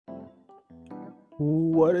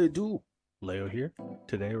What it do? Leo here.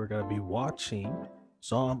 Today we're gonna be watching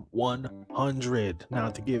Psalm 100.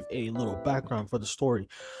 Now, to give a little background for the story,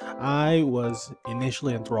 I was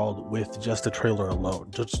initially enthralled with just the trailer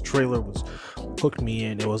alone. Just the trailer was hooked me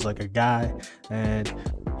in. It was like a guy, and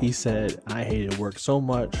he said, "I hated work so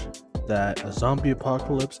much that a zombie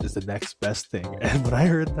apocalypse is the next best thing." And when I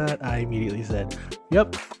heard that, I immediately said,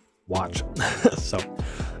 "Yep, watch." So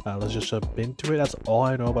let's just jump into it. That's all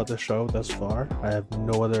I know about the show thus far. I have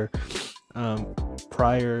no other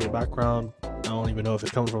prior background. I don't even know if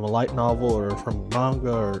it comes from a light novel or from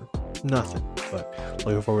manga or nothing. But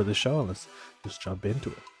looking forward to the show, and let's just jump into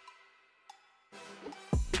it.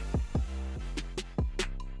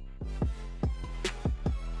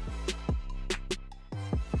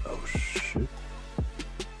 Oh shoot.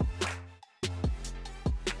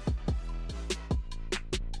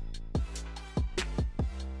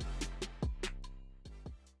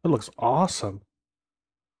 It looks awesome.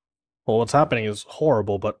 Well, what's happening is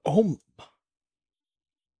horrible, but oh,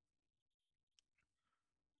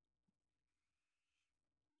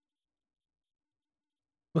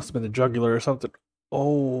 must have been the jugular or something.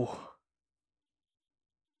 Oh,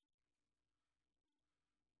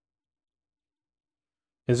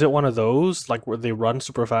 is it one of those like where they run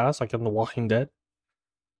super fast, like in The Walking Dead?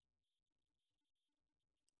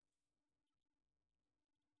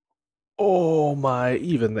 Oh my,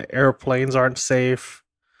 even the airplanes aren't safe.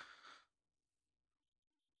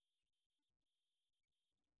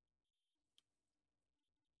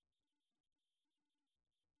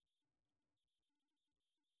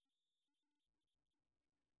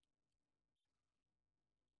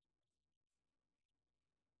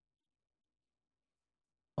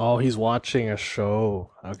 Oh, he's watching a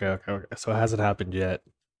show. Okay, okay, okay. So it hasn't happened yet.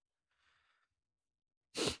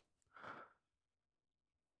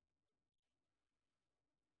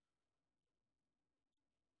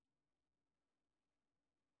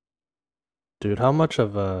 Dude, how much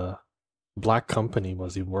of a black company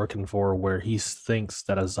was he working for where he thinks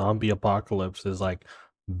that a zombie apocalypse is like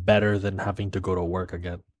better than having to go to work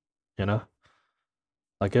again? You know?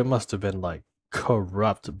 Like it must have been like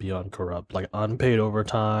corrupt beyond corrupt. Like unpaid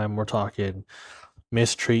overtime, we're talking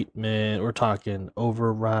mistreatment, we're talking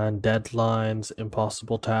overrun, deadlines,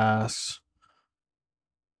 impossible tasks.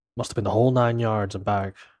 Must have been the whole 9 yards and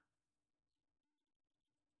back.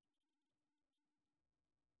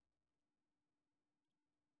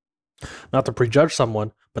 Not to prejudge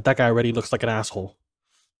someone, but that guy already looks like an asshole.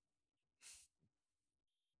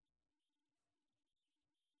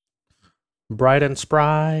 Bright and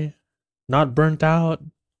spry, not burnt out,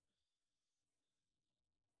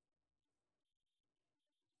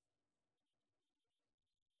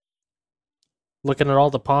 looking at all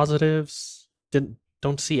the positives. Didn't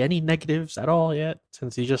don't see any negatives at all yet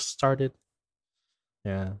since he just started.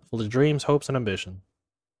 Yeah, full of dreams, hopes, and ambition.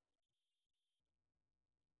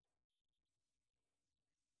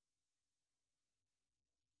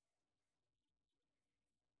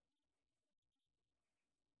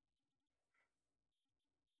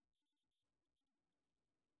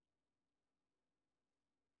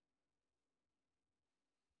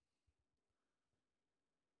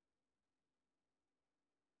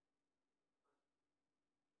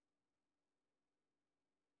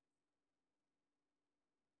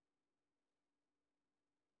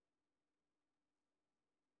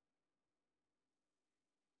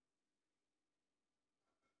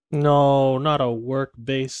 No, not a work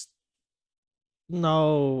based.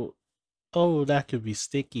 No. Oh, that could be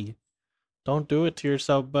sticky. Don't do it to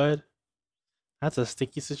yourself, bud. That's a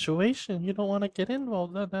sticky situation. You don't want to get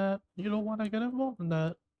involved in that. You don't want to get involved in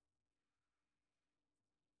that.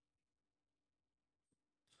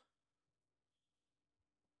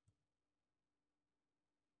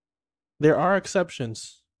 There are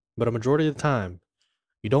exceptions, but a majority of the time,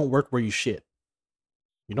 you don't work where you shit.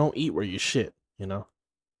 You don't eat where you shit, you know?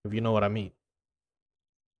 If you know what I mean.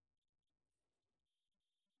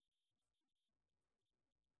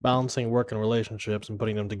 Balancing work and relationships and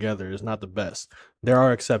putting them together is not the best. There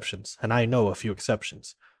are exceptions, and I know a few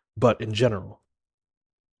exceptions, but in general,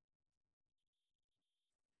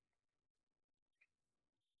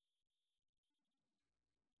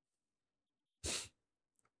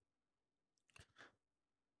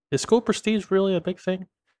 is school prestige really a big thing?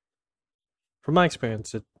 From my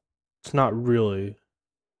experience, it's not really,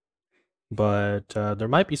 but there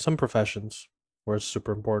might be some professions where it's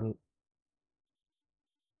super important.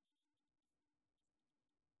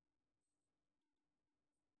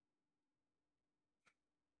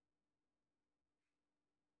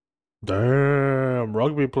 Damn,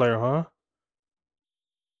 rugby player, huh?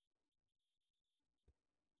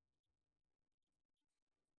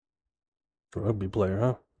 Rugby player,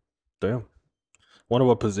 huh? Damn. Wonder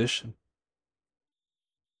what position.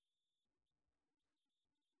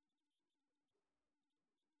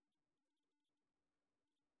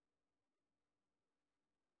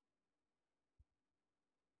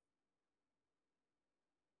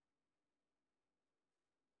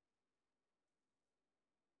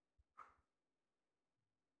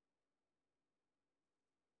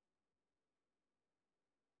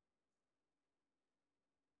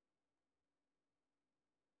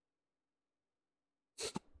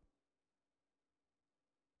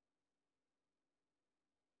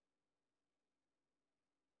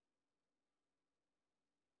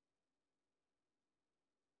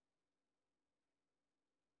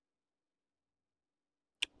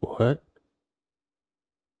 What?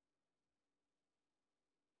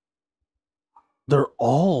 They're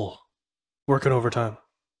all working overtime.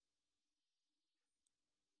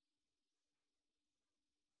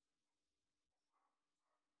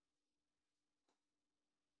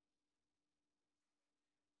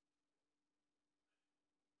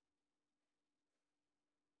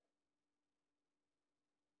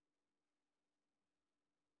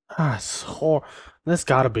 Ah, that's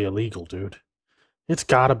gotta be illegal, dude. It's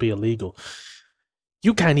gotta be illegal.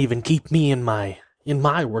 You can't even keep me in my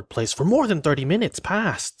workplace for more than 30 minutes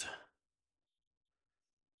past.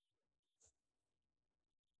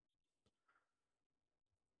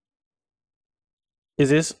 Is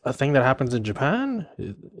this a thing that happens in Japan?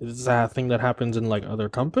 Is that a thing that happens in like other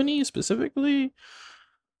companies specifically?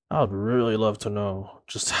 I would really love to know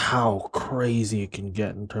just how crazy it can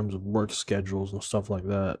get in terms of work schedules and stuff like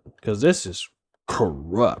that. Because this is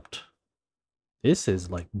corrupt. This is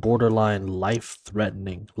like borderline life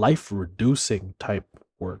threatening, life reducing type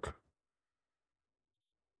work.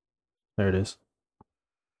 There it is.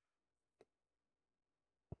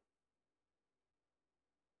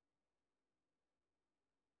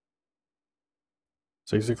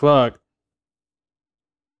 6 o'clock.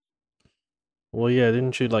 Well, yeah,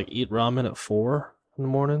 didn't you like eat ramen at 4 in the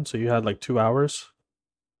morning? So you had like 2 hours?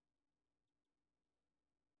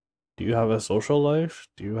 Do you have a social life?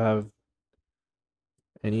 Do you have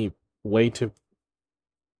any way to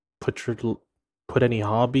put your put any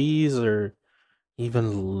hobbies or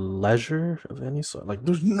even leisure of any sort? Like,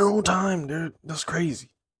 there's no time, dude. That's crazy.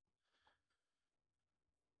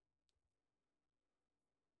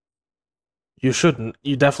 You shouldn't.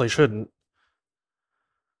 You definitely shouldn't.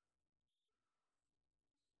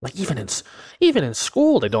 Like even in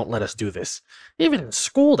school, they don't let us do this. Even in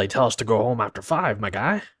school, they tell us to go home after 5, my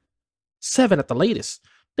guy. 7 at the latest.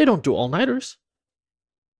 They don't do all nighters.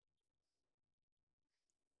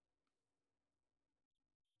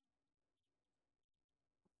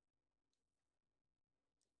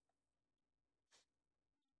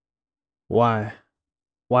 Why?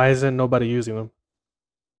 Why isn't nobody using them?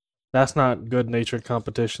 That's not good natured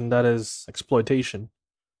competition. That is exploitation.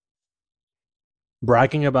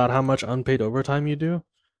 Bragging about how much unpaid overtime you do?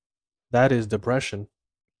 That is depression.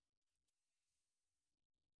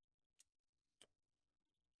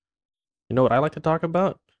 You know what I like to talk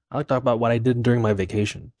about? I like to talk about what I did during my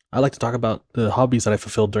vacation. I like to talk about the hobbies that I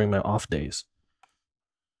fulfilled during my off days,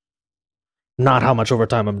 not how much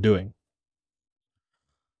overtime I'm doing.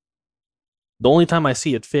 The only time I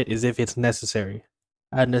see it fit is if it's necessary.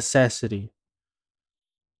 A necessity.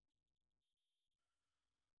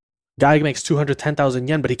 Guy makes 210,000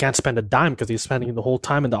 yen, but he can't spend a dime because he's spending the whole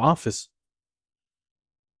time in the office.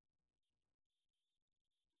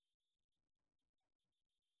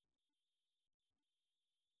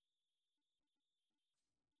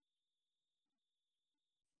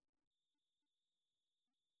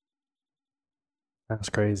 That's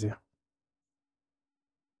crazy.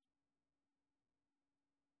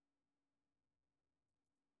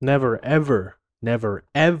 Never, ever, never,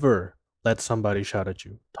 ever let somebody shout at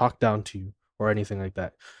you, talk down to you, or anything like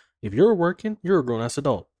that. If you're working, you're a grown ass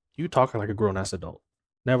adult. You talking like a grown ass adult.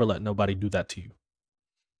 Never let nobody do that to you.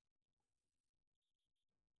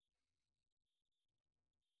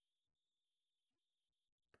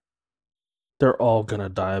 They're all gonna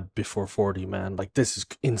die before 40, man. Like, this is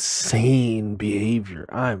insane behavior.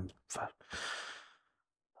 I'm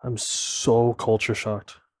so culture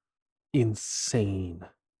shocked. Insane.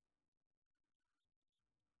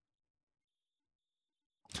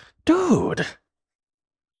 Dude,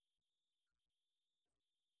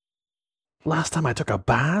 last time I took a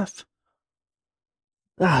bath?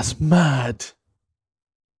 That's mad.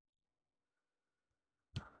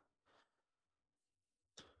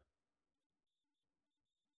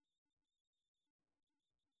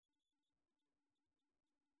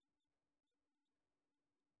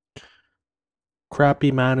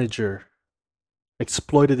 Crappy manager.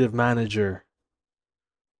 exploitative manager,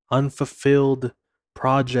 unfulfilled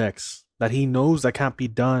projects that he knows that can't be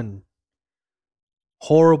done,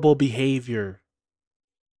 horrible behavior,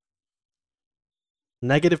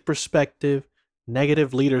 negative perspective,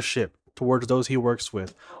 negative leadership towards those he works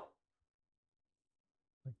with.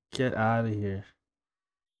 Get out of here.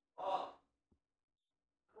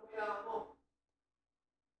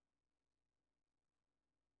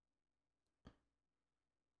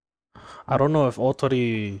 I don't know if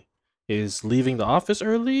Otori is leaving the office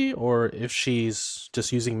early or if she's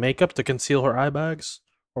just using makeup to conceal her eye bags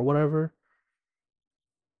or whatever.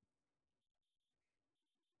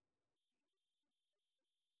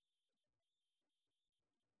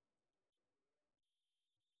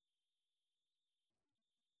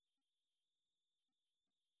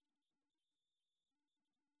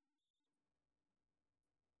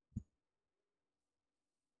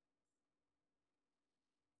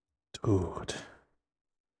 Dude.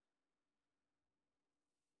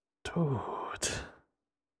 Dude.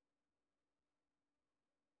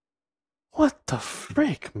 What the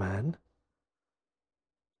frick, man?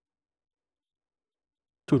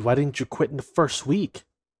 Dude, why didn't you quit in the first week?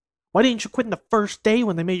 Why didn't you quit in the first day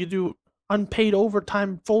when they made you do unpaid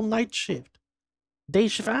overtime full night shift? Day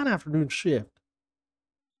shift and afternoon shift.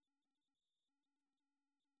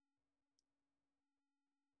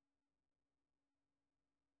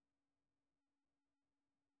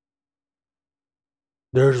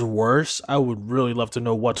 There's worse? I would really love to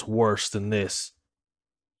know what's worse than this.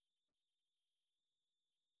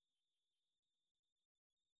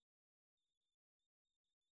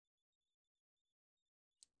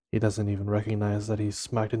 He doesn't even recognize that he's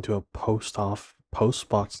smacked into a post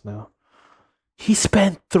box now. He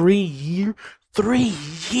spent 3 years.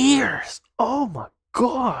 Oh my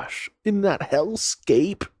gosh, in that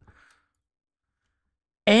hellscape.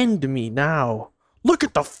 End me now. Look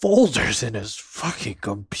at the folders in his fucking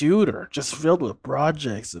computer, just filled with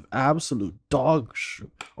projects of absolute dog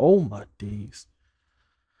shit. Oh my days.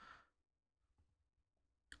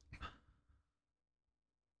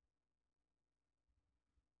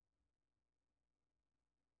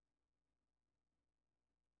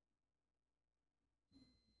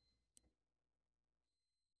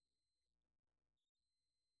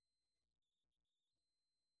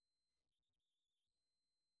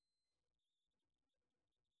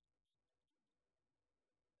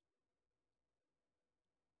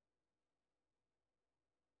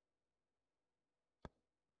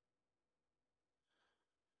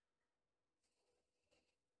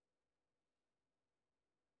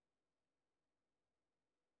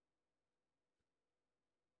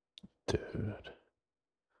 Dude.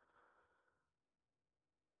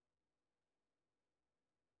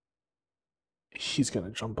 He's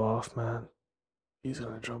gonna jump off, man. He's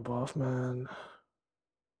gonna jump off, man.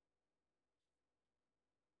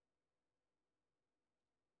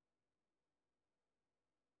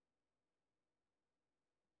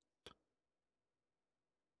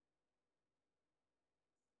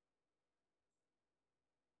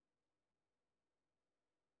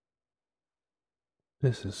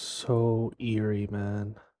 This is so eerie,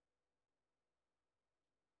 man.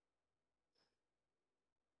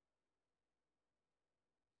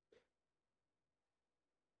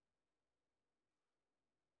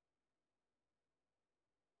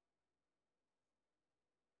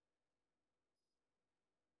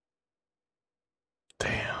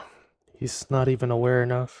 Damn. He's not even aware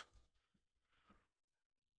enough.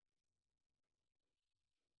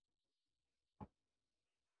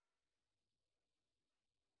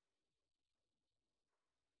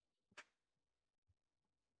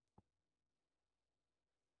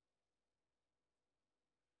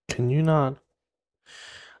 Can you not?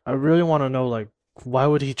 I really want to know, like, why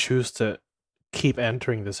would he choose to keep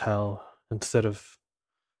entering this hell instead of,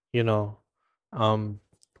 you know, um,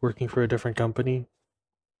 working for a different company,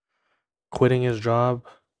 quitting his job,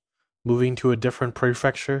 moving to a different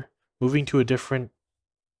prefecture, moving to a different.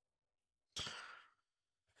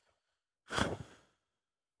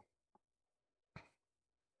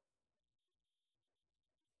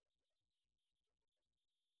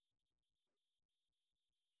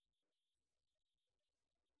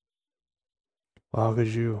 How could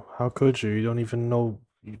you? How could you? You don't even know.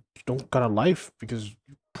 You don't got a life because you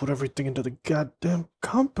put everything into the goddamn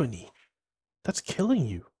company. That's killing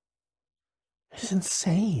you. It's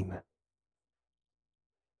insane.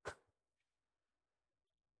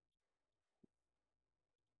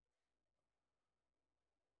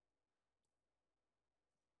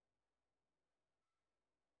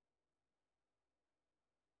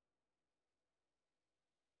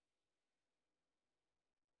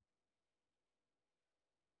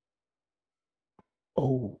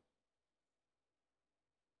 Oh,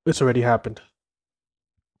 it's already happened.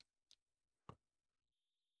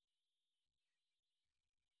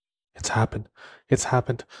 It's happened. It's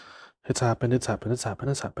happened. It's happened. It's happened. It's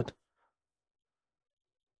happened. It's happened.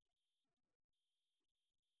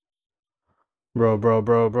 Bro.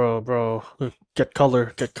 Get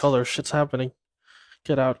color. Get color. Shit's happening.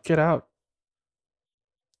 Get out. Get out.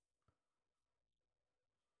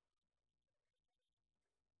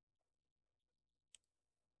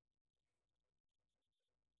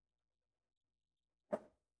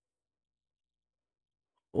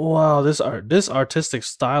 Wow, this artistic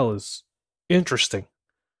style is interesting.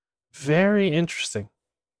 Very interesting.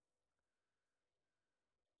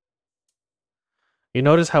 You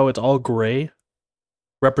notice how it's all gray,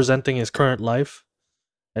 representing his current life,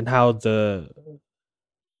 and how the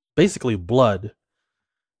basically blood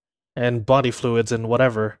and body fluids and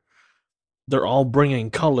whatever, they're all bringing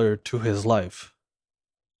color to his life.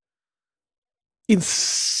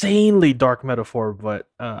 Insanely dark metaphor, but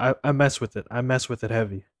I mess with it. I mess with it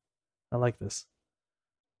heavy. I like this.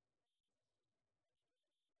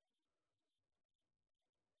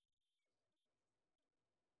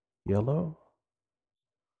 Yellow.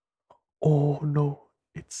 Oh no,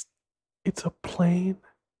 it's a plane.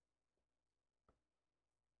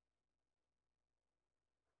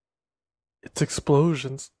 It's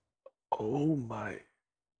explosions. Oh my.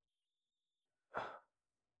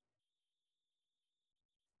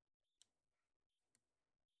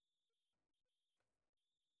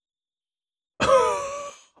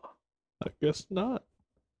 I guess not.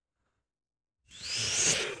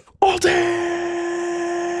 All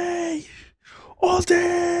day, all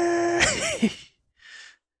day.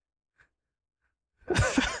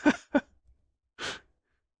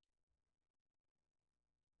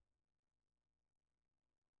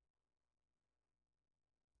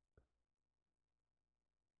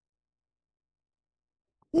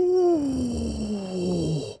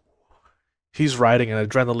 Ooh. He's riding an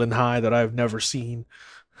adrenaline high that I've never seen.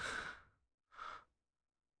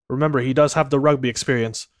 Remember, he does have the rugby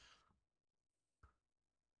experience.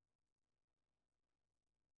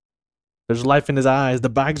 There's life in his eyes. The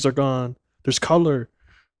bags are gone. There's color.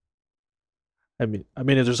 I mean,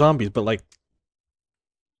 there's zombies, but like,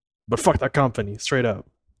 but fuck that company, straight up.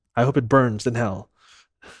 I hope it burns in hell.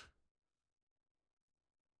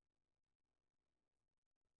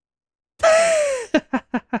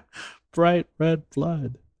 Bright red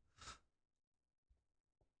blood.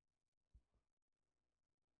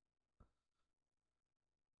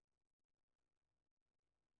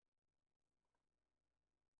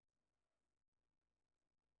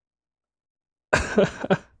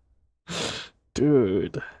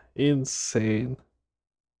 Dude, insane.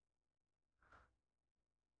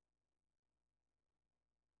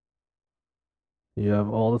 You have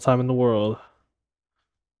all the time in the world.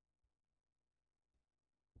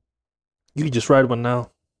 You can just ride one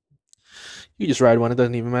now. You just ride one, it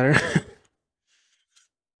doesn't even matter.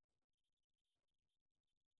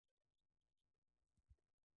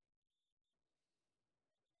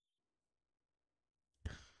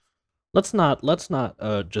 let's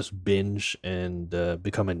not just binge and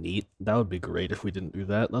become a neat. That would be great if we didn't do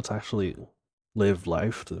that. Let's actually live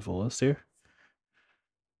life to the fullest here.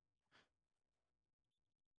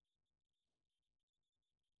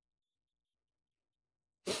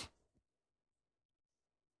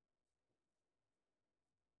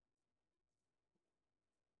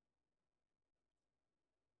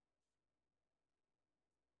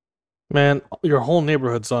 Man, your whole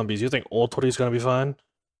neighborhood zombies. You think Old Tori's gonna be fine?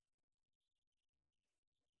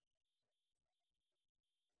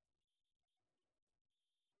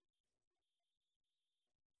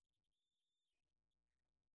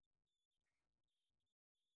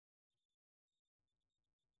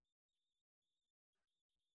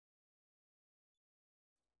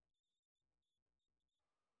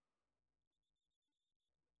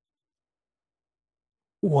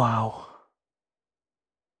 Wow.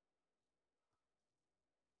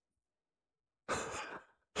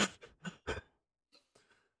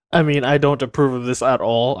 I mean, I don't approve of this at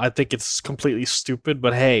all. I think it's completely stupid,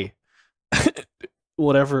 but hey,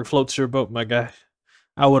 whatever floats your boat, my guy.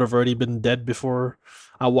 I would have already been dead before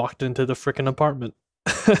I walked into the freaking apartment.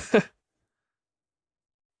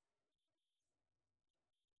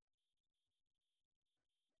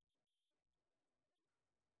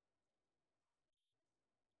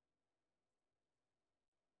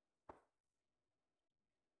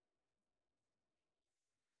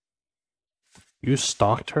 You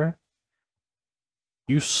stalked her?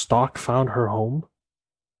 You stalk found her home?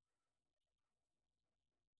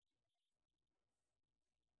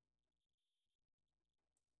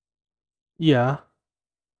 Yeah,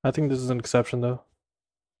 I think this is an exception though.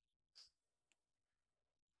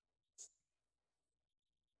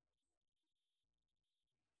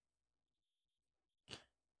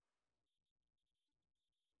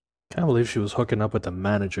 Can't believe she was hooking up with the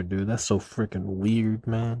manager, dude. That's so freaking weird,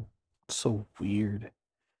 man. So weird.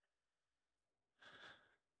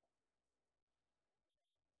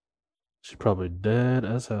 She's probably dead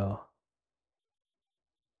as hell.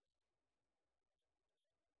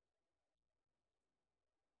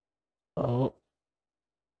 Oh,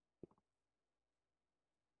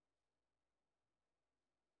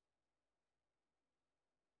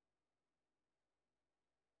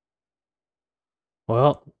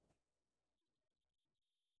 well,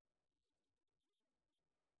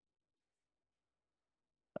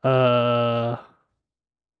 uh,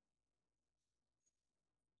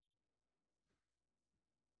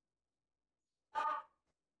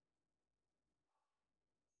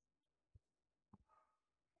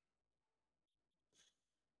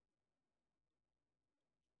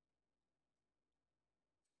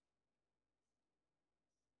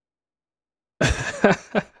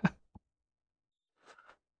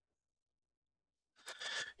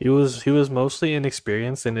 he was mostly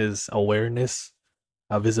inexperienced in his awareness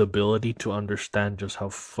of his ability to understand just how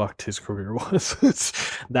fucked his career was.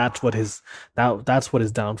 that's what his that's what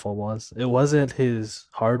his downfall was. It wasn't his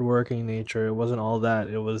hardworking nature. It wasn't all that.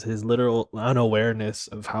 It was his literal unawareness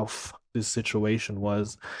of how fucked this situation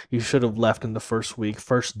was. You should have left in the first week,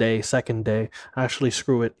 first day, second day. Actually,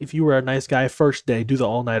 screw it. If you were a nice guy, first day, do the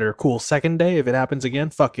all nighter. Cool. Second day, if it happens again,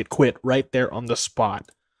 fuck it, quit right there on the spot.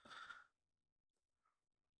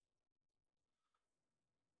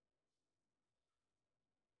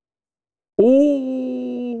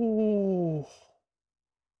 Oh.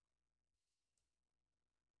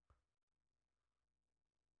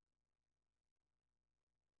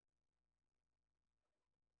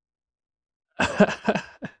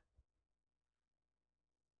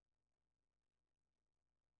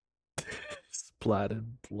 Splatted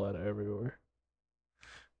blood everywhere.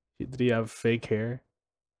 Did he have fake hair?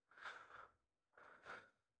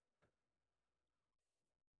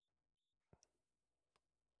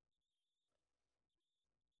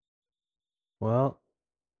 Well,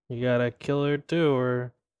 you gotta kill her too,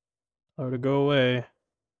 or to go away.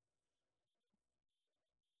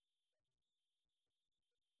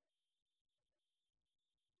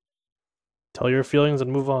 Tell your feelings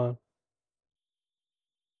and move on.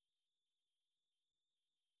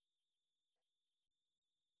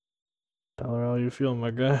 Tell her how you feel,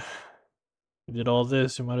 my guy. You did all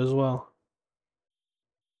this, you might as well.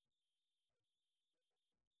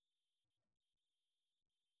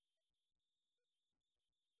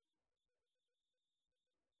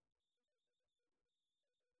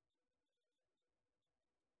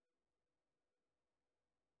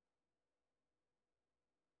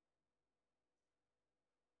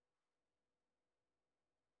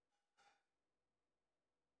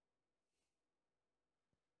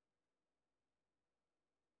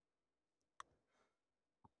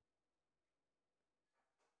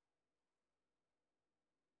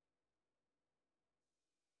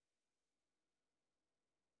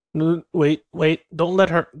 Wait, wait, don't let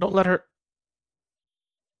her.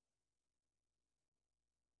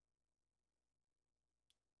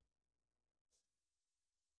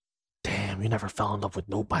 Damn, you never fell in love with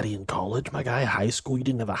nobody in college, my guy? High school, you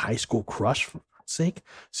didn't have a high school crush, for God's sake?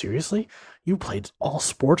 Seriously? You played all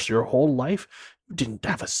sports your whole life? You didn't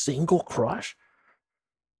have a single crush?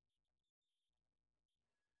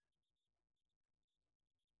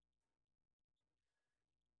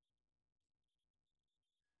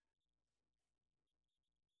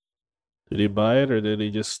 Did he buy it or did he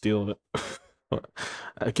just steal it?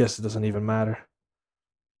 I guess it doesn't even matter.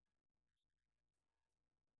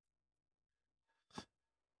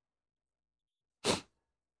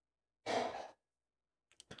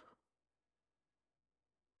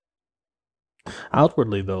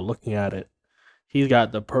 Outwardly, though, looking at it, he's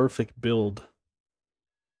got the perfect build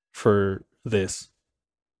for this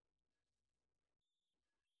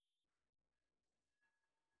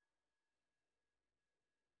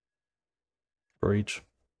for each.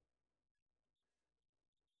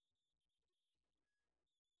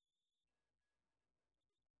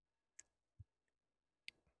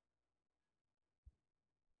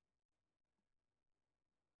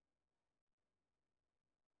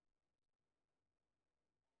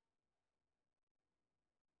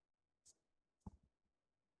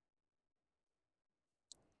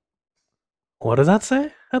 What does that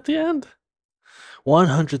say at the end?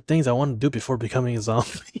 100 things I want to do before becoming a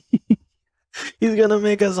zombie. He's gonna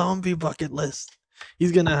make a zombie bucket list.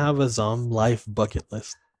 He's gonna have a life bucket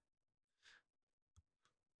list.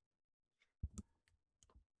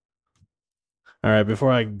 All right,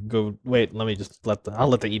 before I go, wait, let me just I'll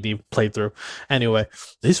let the ED play through. Anyway,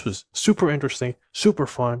 this was super interesting, super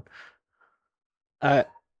fun. I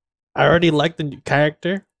I already like the new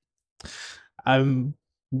character. I'm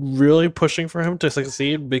really pushing for him to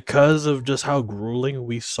succeed because of just how grueling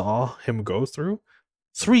we saw him go through.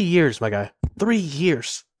 3 years, my guy. 3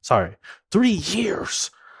 years. Sorry, 3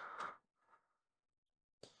 years.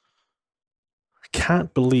 I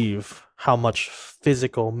can't believe how much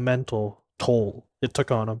physical, mental toll it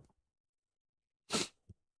took on him.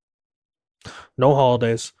 No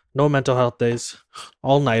holidays, no mental health days,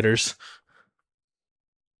 all nighters.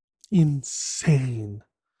 Insane.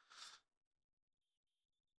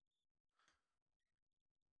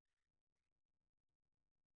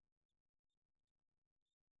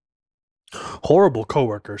 Horrible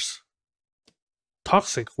coworkers.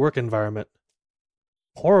 Toxic work environment.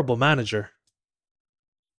 Horrible manager.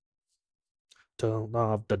 Tongue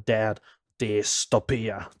of the dead.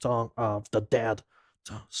 Dystopia. Tongue of the dead.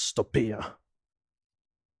 Dystopia.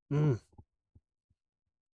 Mm.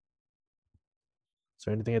 Is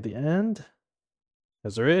there anything at the end?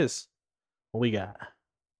 As there is. What we got?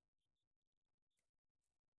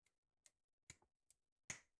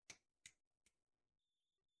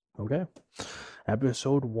 Okay.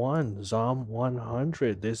 Episode 1, Zom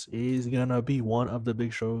 100. This is gonna be one of the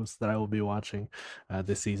big shows that I will be watching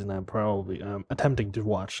this season. I'm probably attempting to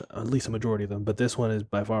watch at least a majority of them, but this one is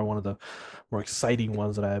by far one of the more exciting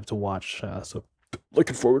ones that I have to watch. So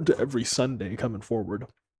looking forward to every Sunday coming forward.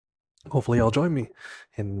 Hopefully, y'all join me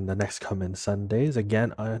in the next coming Sundays.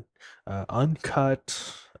 Again,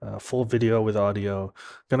 uncut, full video with audio.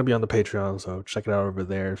 Gonna be on the Patreon, so check it out over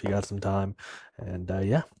there if you got some time. And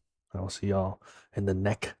yeah, I will see y'all in the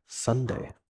next Sunday.